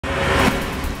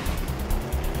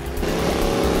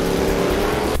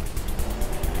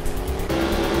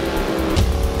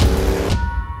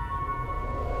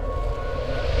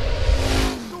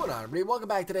welcome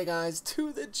back today guys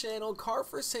to the channel. Car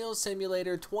for Sale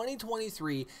Simulator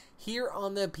 2023 here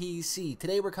on the PC.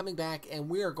 Today we're coming back and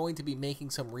we are going to be making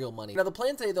some real money. Now the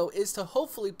plan today though is to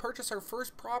hopefully purchase our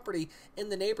first property in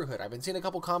the neighborhood. I've been seeing a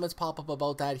couple comments pop up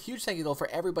about that. Huge thank you though for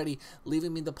everybody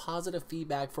leaving me the positive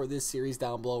feedback for this series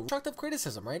down below. Constructive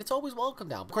criticism, right? It's always welcome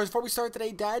down. Of course, before we start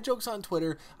today, dad jokes on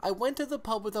Twitter. I went to the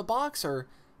pub with a boxer,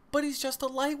 but he's just a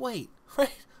lightweight,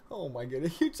 right? Oh my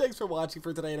goodness, huge thanks for watching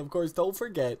for today, and of course don't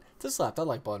forget to slap that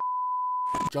like button.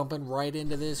 Jumping right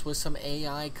into this with some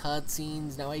AI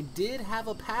cutscenes. Now I did have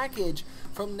a package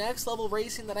from Next Level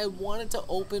Racing that I wanted to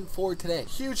open for today.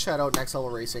 Huge shout out Next Level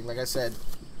Racing, like I said,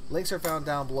 links are found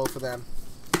down below for them.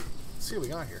 Let's see what we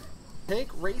got here. Take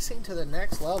racing to the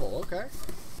next level, okay.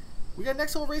 We got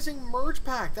Next Level Racing merge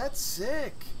pack, that's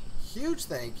sick. Huge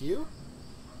thank you.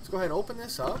 Let's go ahead and open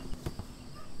this up.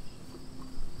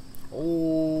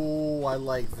 Oh, I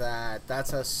like that.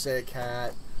 That's a sick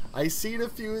hat. I seen a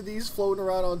few of these floating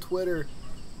around on Twitter.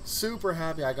 Super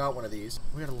happy I got one of these.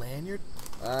 We got a lanyard.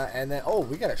 And then, oh,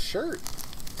 we got a shirt.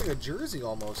 It's like a jersey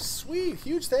almost. Sweet.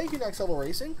 Huge thank you, Next Level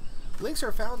Racing. Links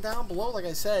are found down below, like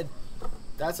I said.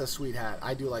 That's a sweet hat.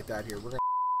 I do like that here. We're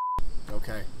gonna...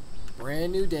 Okay.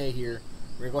 Brand new day here.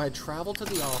 We're gonna go ahead and travel to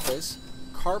the office.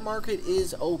 Car market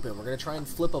is open. We're gonna try and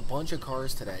flip a bunch of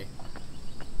cars today,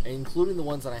 including the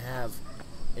ones that I have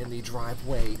in the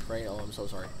driveway, right? Oh, I'm so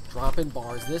sorry. Dropping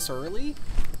bars this early.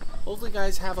 Hopefully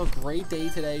guys have a great day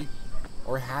today,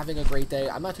 or having a great day.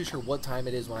 I'm not too sure what time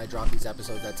it is when I drop these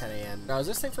episodes at 10 a.m. Now, is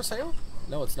this thing for sale?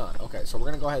 No, it's not. Okay, so we're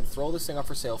going to go ahead and throw this thing up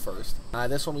for sale first.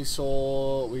 This one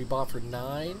we bought for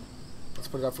 9. Let's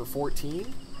put it up for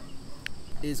 14.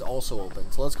 Is also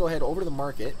open. So let's go ahead over to the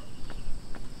market.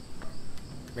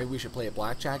 Maybe we should play a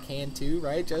blackjack hand too,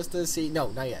 right? Just to see.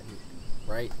 No, not yet.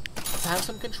 Right? Let's have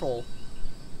some control.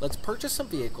 Let's purchase some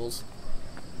vehicles.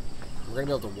 We're going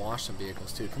to be able to wash some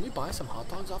vehicles too. Can we buy some hot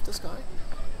dogs off this guy?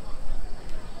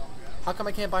 How come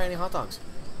I can't buy any hot dogs?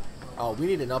 Oh, we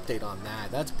need an update on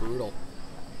that. That's brutal.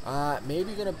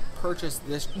 Maybe going to purchase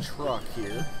this truck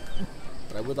here.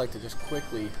 But I would like to just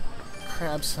quickly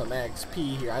grab some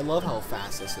XP here. I love how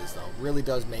fast this is though. Really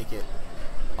does make it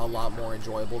a lot more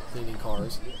enjoyable cleaning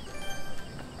cars.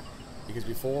 Because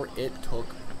before it took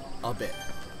a bit.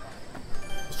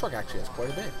 This truck actually has quite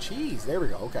a bit. Jeez, there we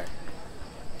go. Okay.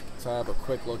 So I have a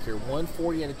quick look here.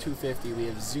 140 out of 250. We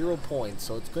have 0 points,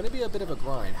 so it's going to be a bit of a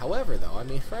grind. However, though, I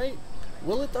mean, right?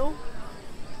 Will it, though?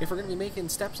 If we're going to be making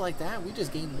steps like that, we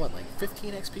just gained, what, like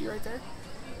 15 XP right there?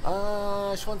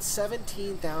 She wants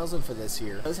 17,000 for this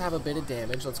here. Does have a bit of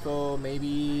damage. Let's go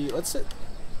maybe...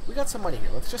 We got some money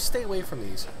here. Let's just stay away from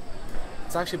these.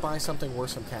 Let's actually buy something worth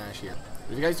some cash here.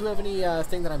 If you guys do have any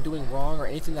thing that I'm doing wrong or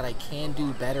anything that I can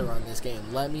do better on this game,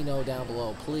 let me know down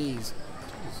below, please.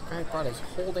 This guy brought his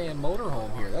whole damn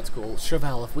motorhome here. That's cool.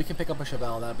 Chevelle. If we can pick up a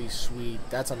Chevelle, that'd be sweet.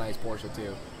 That's a nice Porsche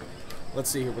too. Let's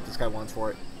see here what this guy wants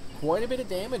for it. Quite a bit of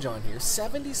damage on here.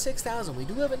 76,000. We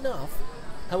do have enough.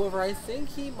 However, I think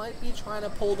he might be trying to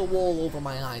pull the wool over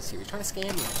my eyes here. He's trying to scam me,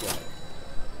 I feel like.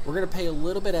 We're going to pay a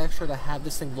little bit extra to have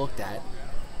this thing looked at.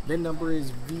 VIN number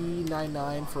is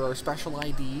V99 for our special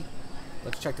ID.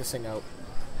 Let's check this thing out.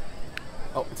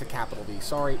 Oh, it's a capital V.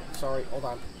 Sorry, hold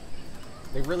on.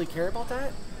 They really care about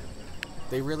that?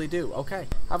 They really do. Okay.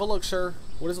 Have a look, sir.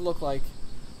 What does it look like?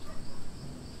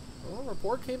 Well,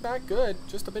 report came back good.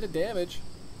 Just a bit of damage.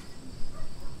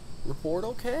 Report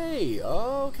okay.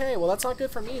 Okay, well that's not good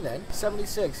for me then.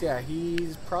 76, yeah,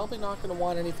 he's probably not going to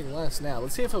want anything less now.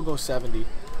 Let's see if he'll go 70.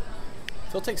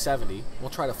 If he'll take 70,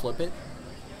 we'll try to flip it.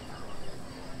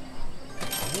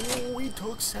 Oh, he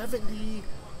took 70.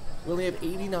 We only have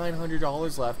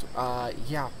 $8,900 left.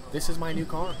 Yeah, this is my new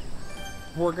car.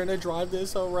 We're gonna drive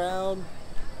this around.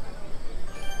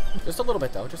 Just a little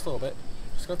bit though, just a little bit.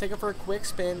 Just gonna take it for a quick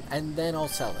spin and then I'll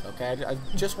sell it, okay? I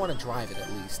just want to drive it at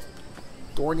least.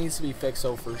 Door needs to be fixed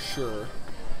though for sure.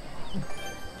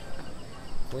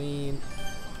 Clean.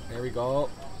 There we go.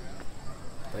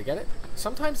 Did I get it?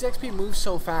 Sometimes the XP moves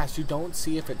so fast you don't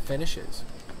see if it finishes.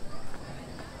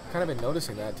 Kind of been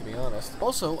noticing that, to be honest.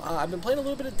 Also, I've been playing a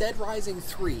little bit of Dead Rising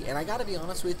 3, and I gotta be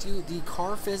honest with you, the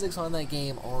car physics on that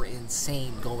game are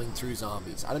insane going through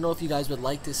zombies. I don't know if you guys would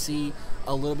like to see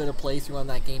a little bit of playthrough on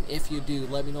that game. If you do,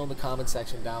 let me know in the comment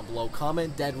section down below.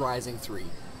 Comment Dead Rising 3,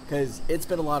 because it's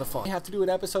been a lot of fun. I have to do an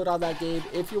episode on that game.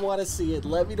 If you want to see it,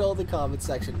 let me know in the comment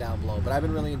section down below. But I've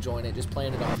been really enjoying it, just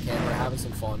playing it off camera, having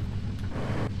some fun.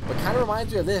 But kind of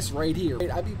reminds me of this right here.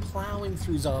 I'd be plowing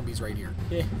through zombies right here.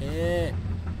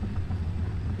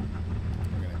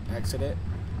 Exit it.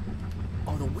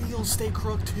 Oh, the wheels stay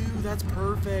crooked too. That's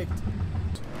perfect.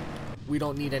 We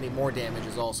don't need any more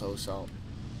damages also, so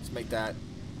let's make that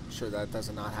sure that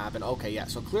does not happen. Okay, yeah,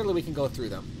 so clearly we can go through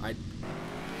them.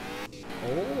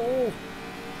 Oh,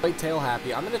 white tail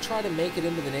happy. I'm going to try to make it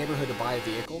into the neighborhood to buy a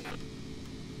vehicle.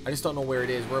 I just don't know where it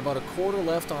is. We're about a quarter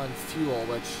left on fuel,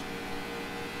 which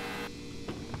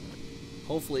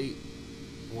hopefully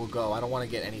will go. I don't want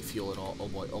to get any fuel at all. Oh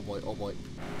boy, oh boy, oh boy.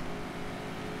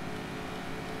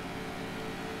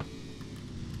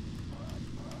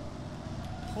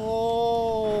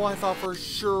 Oh, I thought for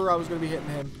sure I was going to be hitting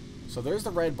him. So there's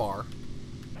the red bar.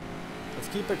 Let's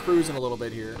keep it cruising a little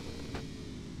bit here.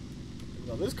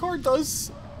 Now, this car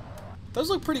does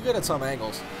look pretty good at some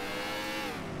angles.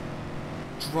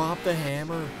 Drop the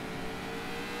hammer.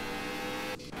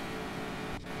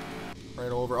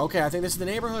 Right over. Okay, I think this is the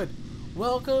neighborhood.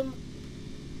 Welcome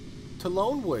to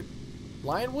Lonewood.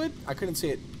 Lionwood? I couldn't see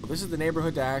it. This is the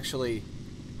neighborhood to actually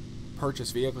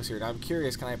purchase vehicles here. Now I'm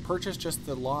curious, can I purchase just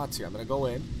the lots here? I'm going to go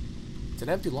in. It's an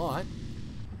empty lot.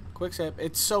 Quick sip.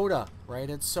 It's soda, right?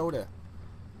 It's soda.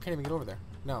 Can't even get over there.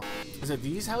 No. Is it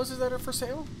these houses that are for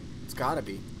sale? It's got to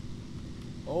be.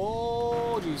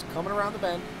 Oh, geez. Coming around the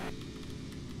bend.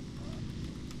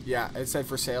 Yeah, it said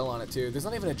for sale on it, too. There's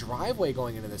not even a driveway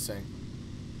going into this thing.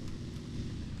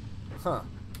 Huh.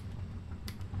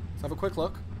 Let's have a quick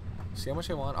look. See how much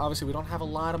I want. Obviously, we don't have a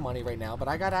lot of money right now, but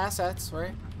I got assets,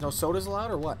 right? No sodas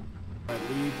allowed, or what? I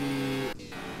leave the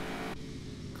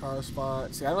car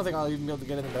spot. See, I don't think I'll even be able to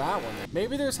get into that one.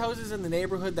 Maybe there's houses in the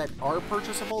neighborhood that are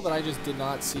purchasable that I just did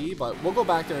not see, but we'll go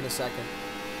back there in a second.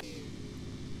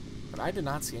 But I did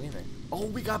not see anything. Oh,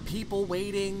 we got people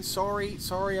waiting. Sorry,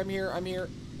 I'm here.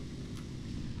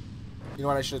 You know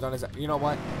what I should have done is, you know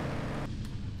what?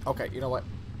 Okay, you know what?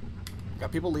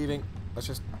 Got people leaving. Let's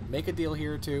just make a deal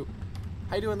here too.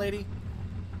 How you doing, lady?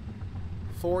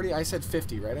 40. I said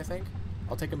 50, right? I think.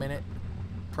 I'll take a minute.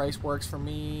 Price works for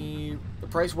me. The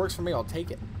price works for me. I'll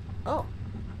take it. Oh.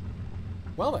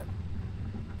 Well then.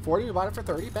 40. We bought it for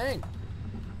 30. Bang.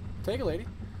 Take it, lady.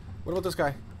 What about this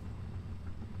guy?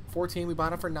 14. We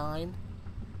bought it for 9.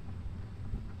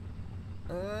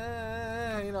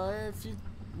 You know, if you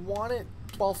want it,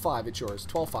 12.5. It's yours.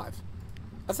 12.5.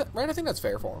 That's it, right? I think that's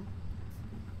fair for him.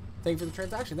 Thank you for the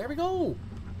transaction. There we go.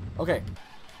 Okay.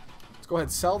 Let's go ahead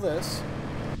and sell this.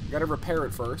 We gotta repair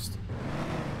it first.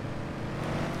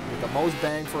 Get the most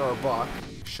bang for our buck.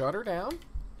 Shut her down.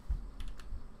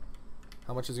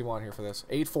 How much does he want here for this?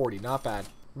 840. Not bad.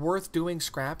 Worth doing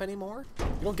scrap anymore?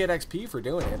 You don't get XP for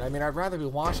doing it. I mean, I'd rather be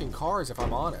washing cars if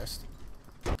I'm honest.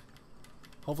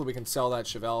 Hopefully we can sell that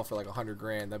Chevelle for like 100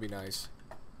 grand. That'd be nice.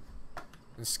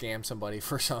 And scam somebody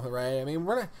for something, right? I mean,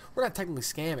 we're not technically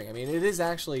scamming. I mean, it is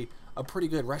actually a pretty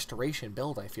good restoration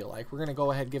build, I feel like. We're going to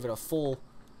go ahead and give it a full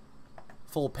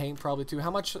paint probably too.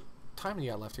 How much time do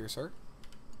you got left here, sir?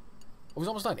 It was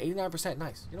almost done. 89%.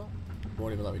 Nice. You know,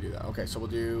 won't even let me do that. Okay, so we'll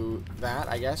do that,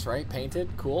 I guess, right? Painted.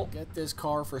 Cool. Get this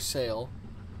car for sale.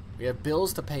 We have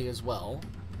bills to pay as well.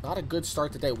 Not a good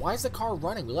start today. Why is the car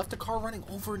running? We left the car running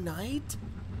overnight?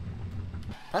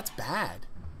 That's bad.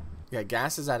 Yeah,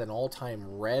 gas is at an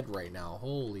all-time red right now.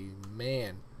 Holy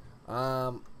man.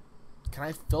 Can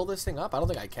I fill this thing up? I don't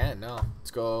think I can. No.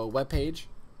 Let's go web page.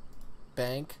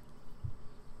 Bank.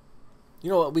 You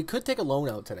know what? We could take a loan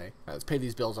out today. All right, let's pay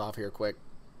these bills off here quick.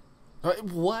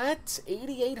 What?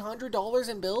 $8,800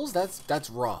 in bills? That's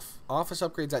rough. Office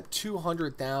upgrades at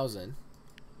 $200,000.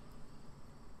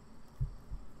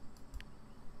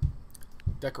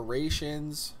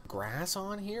 Decorations. Grass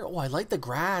on here? Oh, I like the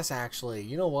grass, actually.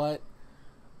 You know what?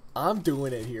 I'm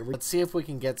doing it here. Let's see if we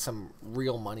can get some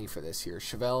real money for this here.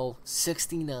 Chevelle,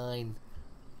 69.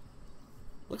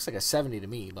 Looks like a 70 to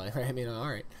me, but I mean, all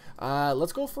right.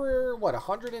 Let's go for, what,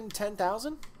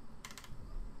 110,000?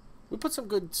 We put some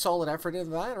good, solid effort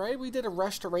into that, right? We did a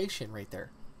restoration right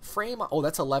there. Frame, oh,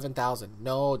 that's 11,000.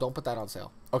 No, don't put that on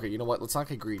sale. Okay, you know what? Let's not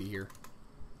get greedy here.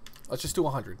 Let's just do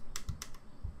 100.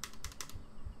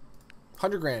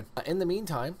 100 grand. In the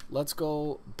meantime, let's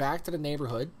go back to the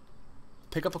neighborhood,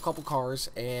 pick up a couple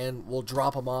cars, and we'll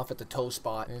drop them off at the tow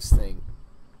spot.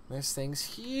 This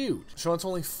thing's huge. So it's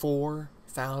only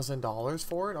 $4,000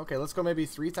 for it. Okay, let's go maybe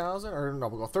 3,000, or no,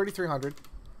 we'll go 3,300.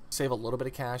 Save a little bit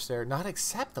of cash there. Not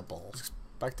acceptable.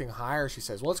 Expecting higher, she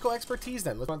says. Well, let's go expertise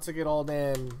then. Let's get all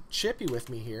damn chippy with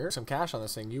me here. Some cash on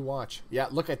this thing. You watch. Yeah,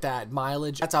 look at that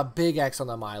mileage. That's a big X on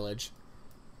the mileage.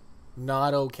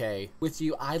 Not okay. With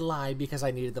you, I lied because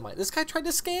I needed the money. This guy tried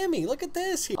to scam me. Look at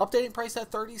this. Updating price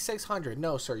at $3,600.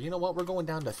 No, sir. You know what? We're going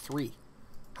down to $3,000.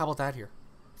 How about that here?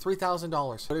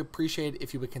 $3,000. I would appreciate it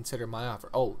if you would consider my offer.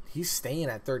 Oh, he's staying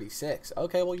at $36,000.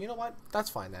 Okay, well, you know what? That's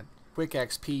fine then. Quick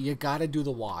XP, you gotta do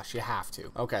the wash. You have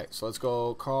to. Okay, so let's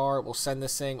go car. We'll send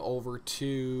this thing over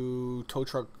to tow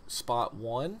truck spot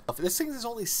 1. This thing is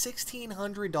only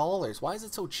 $1,600. Why is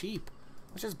it so cheap?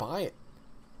 Let's just buy it.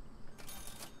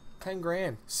 10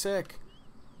 grand. Sick.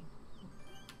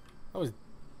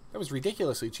 That was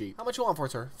ridiculously cheap. How much you want for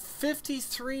it, sir?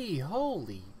 53.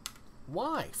 Holy.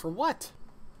 Why? For what?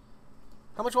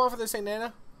 How much you want for this thing,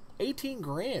 Nana? 18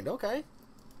 grand. Okay.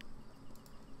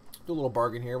 Do a little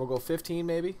bargain here. We'll go 15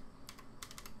 maybe.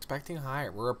 Expecting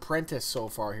higher. We're apprentice so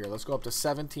far here. Let's go up to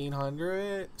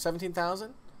 1700.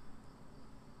 17,000.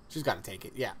 She's got to take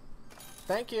it. Yeah.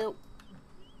 Thank you.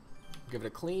 Give it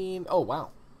a clean. Oh,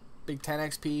 wow. Big 10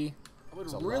 XP. I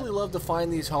would really love to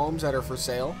find these homes that are for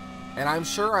sale. And I'm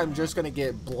sure I'm just going to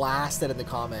get blasted in the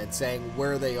comments saying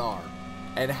where they are.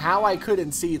 And how I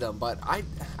couldn't see them. But I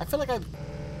feel like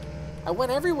I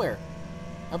went everywhere.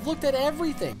 I've looked at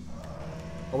everything.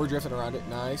 Oh, we're drifting around it.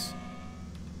 Nice.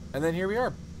 And then here we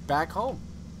are. Back home.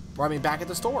 Or I mean back at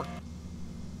the store.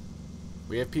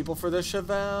 We have people for the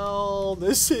Chevelle.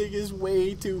 This thing is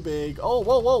way too big. Oh,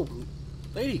 whoa, whoa.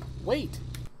 Lady, wait.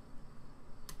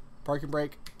 Parking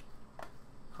brake.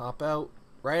 Hop out.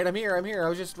 Right, I'm here. I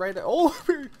was just right. Oh,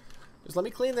 just let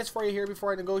me clean this for you here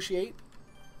before I negotiate.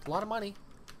 A lot of money.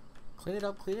 Clean it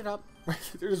up, clean it up.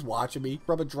 They're just watching me.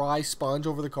 Rub a dry sponge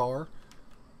over the car.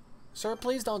 Sir,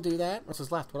 please don't do that.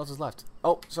 What's left? What else is left?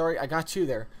 Oh, sorry, I got you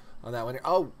there on that one.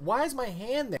 Oh, why is my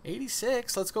hand there?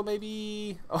 86. Let's go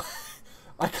maybe. Oh,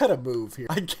 I gotta move here.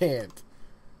 I can't.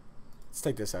 Let's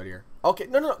take this out here. Okay,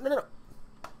 no.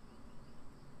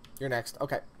 You're next.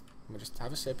 Okay. I'm gonna just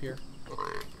have a sip here.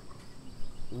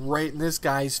 Right in this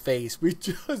guy's face. We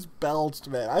just belched,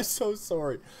 man. I'm so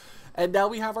sorry. And now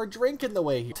we have our drink in the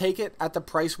way here. Take it at the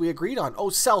price we agreed on. Oh,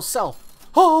 sell.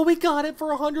 Oh, we got it for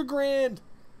 100 grand.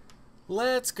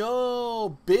 Let's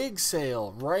go. Big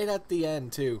sale. Right at the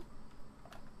end, too.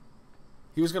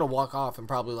 He was going to walk off in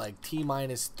probably like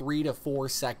T-minus 3 to 4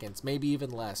 seconds. Maybe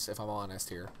even less, if I'm honest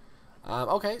here.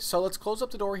 Okay, so let's close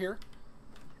up the door here.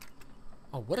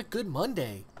 Oh, what a good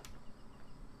Monday.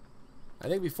 I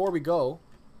think before we go,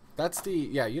 that's the...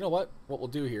 Yeah, you know what? What we'll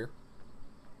do here.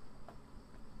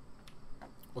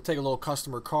 We'll take a little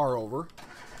customer car over.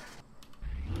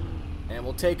 And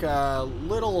we'll take a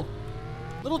little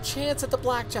chance at the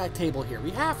blackjack table here.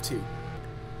 We have to.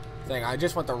 Dang, I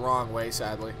just went the wrong way,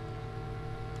 sadly.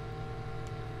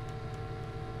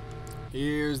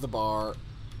 Here's the bar.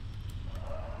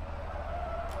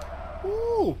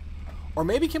 Ooh. Or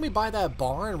maybe can we buy that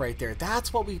barn right there?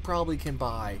 That's what we probably can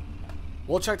buy.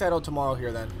 We'll check that out tomorrow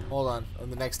here then. Hold on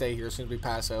the next day here as soon as we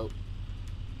pass out.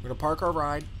 We're going to park our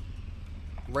ride.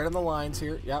 Right on the lines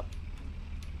here. Yep.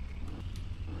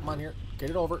 Come on here. Get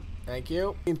it over. Thank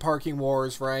you. In parking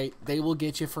wars, right? They will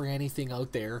get you for anything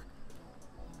out there.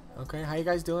 Okay, how you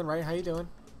guys doing, right? How you doing?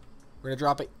 We're going to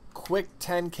drop a quick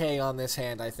 10K on this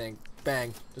hand, I think.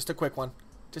 Bang. Just a quick one.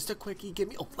 Just a quickie. Give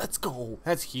me... Oh, let's go.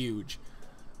 That's huge.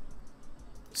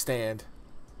 Stand.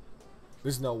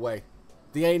 There's no way.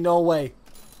 There ain't no way.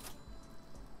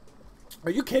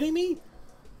 Are you kidding me?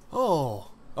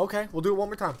 Oh. Okay, we'll do it one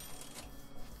more time.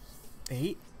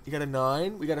 8. You got a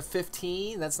 9. We got a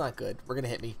 15. That's not good. We're going to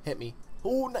hit me. Hit me.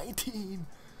 Oh, 19.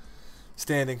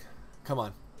 Standing. Come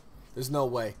on. There's no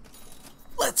way.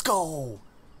 Let's go.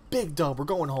 Big dub. We're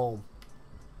going home.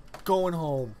 Going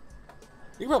home.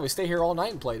 You can probably stay here all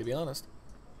night and play, to be honest.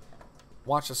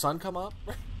 Watch the sun come up.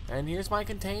 And here's my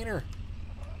container.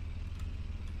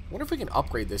 I wonder if we can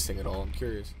upgrade this thing at all. I'm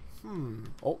curious.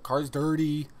 Oh, car's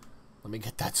dirty. Let me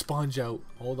get that sponge out.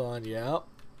 Hold on. Yep.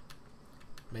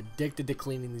 I'm addicted to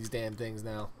cleaning these damn things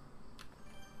now.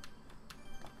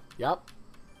 Yep.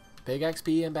 Big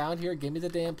XP inbound here. Give me the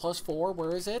damn +4.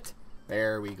 Where is it?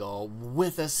 There we go.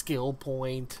 With a skill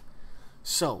point.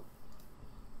 So,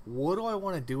 what do I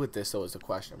want to do with this, though, is the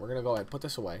question. We're going to go ahead and put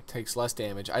this away. Takes less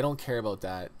damage. I don't care about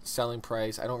that. Selling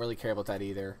price. I don't really care about that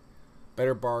either.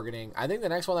 Better bargaining. I think the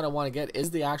next one that I want to get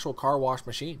is the actual car wash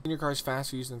machine. Clean your car's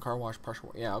faster using car wash pressure.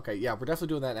 Yeah, okay. Yeah, we're definitely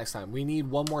doing that next time. We need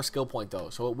one more skill point, though.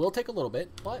 So it will take a little bit.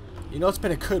 But, you know, it's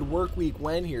been a good work week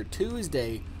when here.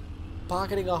 Tuesday,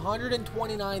 pocketing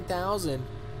 129,000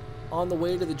 on the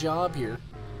way to the job here.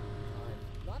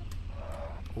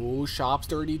 Ooh, shop's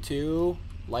dirty too.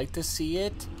 Like to see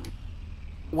it.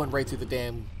 Went right through the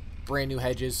damn brand new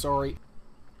hedges. Sorry.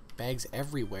 Bags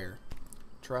everywhere.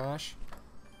 Trash.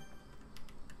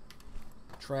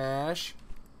 Trash.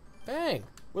 Bang.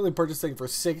 We only purchased thing for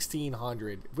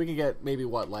 1,600. If we can get maybe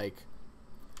what, like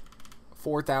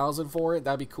 4,000 for it,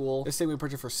 that'd be cool. This thing we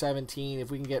purchased for 17. If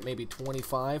we can get maybe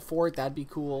 25 for it, that'd be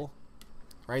cool.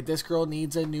 Right? This girl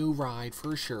needs a new ride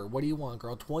for sure. What do you want,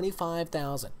 girl?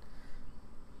 25,000.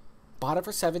 Bought it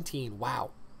for 17. Wow.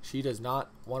 She does not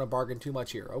want to bargain too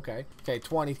much here. Okay. Okay,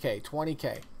 20K.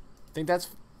 20K. Think that's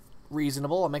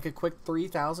reasonable. I'll make a quick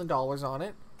 $3,000 on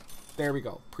it. There we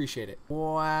go. Appreciate it.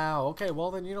 Wow. Okay,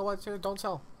 well then you know what? Don't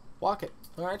sell. Walk it.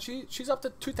 All right, she's up to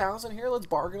 2,000 here. Let's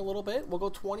bargain a little bit. We'll go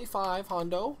 25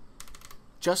 Hondo.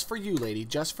 Just for you, lady.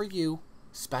 Just for you.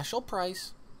 Special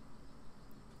price.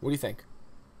 What do you think?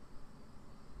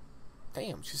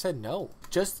 Damn, she said no.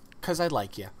 Just because I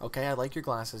like you. Okay, I like your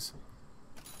glasses.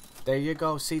 There you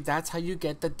go. See, that's how you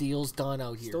get the deals done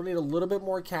out here. Still need a little bit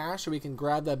more cash so we can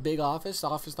grab that big office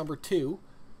number 2,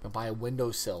 and buy a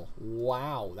windowsill.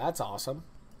 Wow, that's awesome.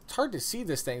 It's hard to see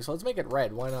this thing, so let's make it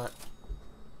red. Why not?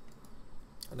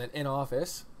 And then in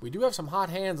office, we do have some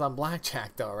hot hands on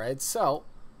blackjack though, right? So,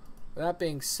 that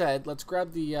being said, let's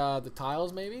grab the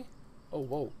tiles maybe. Oh,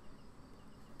 whoa.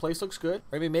 Place looks good.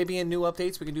 Maybe in new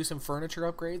updates we can do some furniture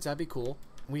upgrades. That'd be cool.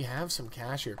 We have some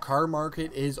cash here. Car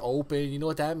market is open. You know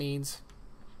what that means.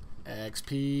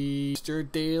 XP. Mr.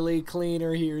 Daily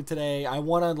Cleaner here today. I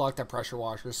want to unlock that pressure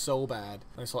washer so bad.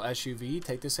 Nice little SUV.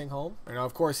 Take this thing home. And now,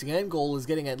 of course, the end goal is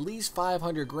getting at least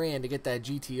 500 grand to get that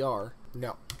GTR.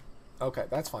 No. Okay,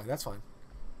 that's fine. That's fine.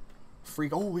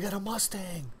 Freak. Oh, we got a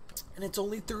Mustang. And it's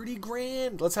only 30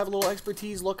 grand. Let's have a little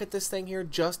expertise look at this thing here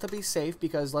just to be safe,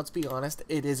 because let's be honest,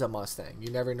 it is a Mustang.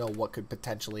 You never know what could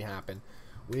potentially happen.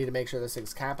 We need to make sure this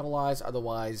thing's capitalized,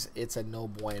 otherwise it's a no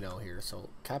bueno here. So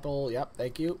capital, yep,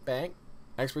 thank you, bang.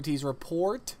 Expertise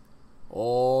report.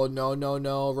 Oh, no, no,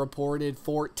 no, reported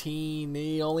 14.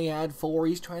 He only had 4.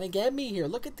 He's trying to get me here.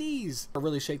 Look at these. I'll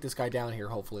really shake this guy down here,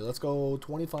 hopefully. Let's go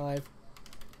 25.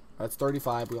 That's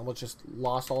 35. We almost just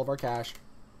lost all of our cash.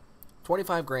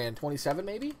 25 grand. 27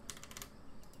 maybe?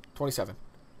 27.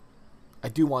 I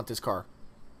do want this car.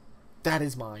 That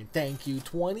is mine. Thank you.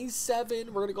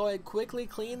 27. We're going to go ahead and quickly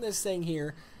clean this thing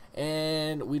here.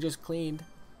 And we just cleaned.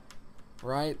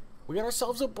 Right? We got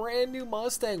ourselves a brand new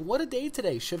Mustang. What a day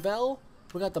today. Chevelle.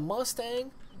 We got the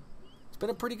Mustang. It's been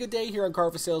a pretty good day here on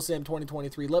Car for Sale Sim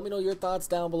 2023. Let me know your thoughts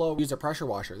down below. Use a pressure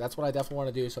washer. That's what I definitely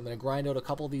want to do. So I'm going to grind out a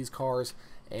couple of these cars.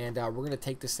 And we're going to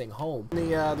take this thing home.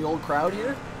 The old crowd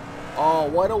here. Oh,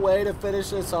 what a way to finish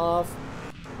this off.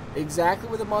 Exactly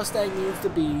where the Mustang needs to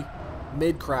be.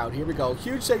 Mid-crowd. Here we go.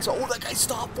 Huge thanks. Oh, that guy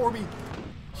stopped for me.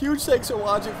 Huge thanks for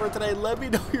watching for today. Let me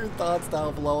know your thoughts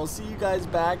down below. I'll see you guys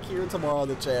back here tomorrow on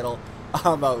the channel.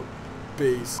 I'm out.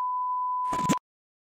 Peace.